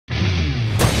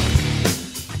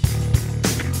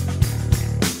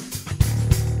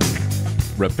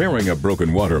Repairing a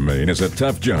broken water main is a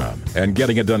tough job, and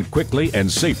getting it done quickly and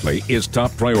safely is top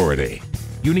priority.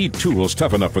 You need tools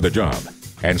tough enough for the job,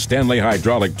 and Stanley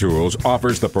Hydraulic Tools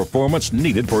offers the performance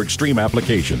needed for extreme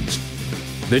applications.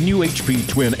 The new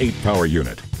HP28 power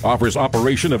unit offers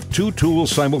operation of 2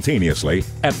 tools simultaneously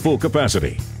at full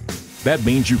capacity. That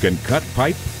means you can cut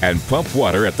pipe and pump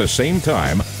water at the same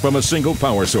time from a single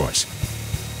power source.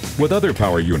 With other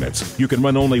power units, you can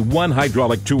run only one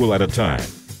hydraulic tool at a time,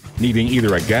 needing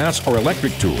either a gas or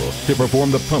electric tool to perform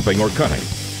the pumping or cutting.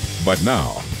 But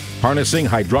now, harnessing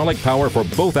hydraulic power for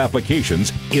both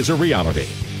applications is a reality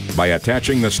by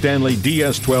attaching the Stanley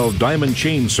DS12 diamond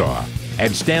chainsaw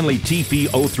and Stanley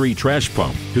TP03 trash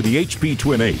pump to the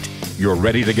HP28. You're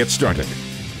ready to get started.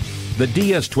 The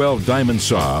DS12 diamond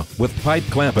saw with pipe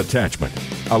clamp attachment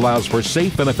allows for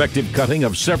safe and effective cutting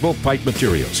of several pipe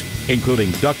materials,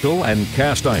 including ductile and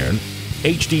cast iron,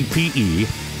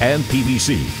 HDPE, and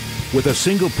PVC. With a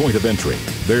single point of entry,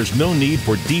 there's no need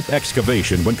for deep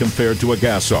excavation when compared to a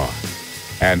gas saw.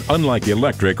 And unlike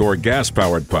electric or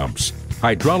gas-powered pumps,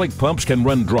 hydraulic pumps can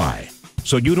run dry,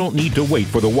 so you don't need to wait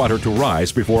for the water to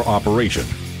rise before operation.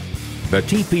 The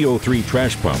TP03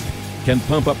 trash pump can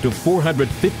pump up to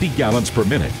 450 gallons per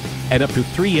minute and up to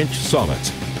 3-inch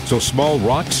solids, so small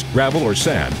rocks, gravel, or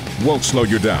sand won't slow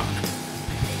you down.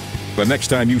 The next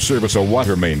time you service a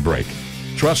water main break,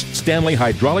 trust Stanley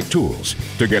Hydraulic Tools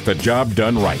to get the job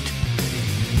done right.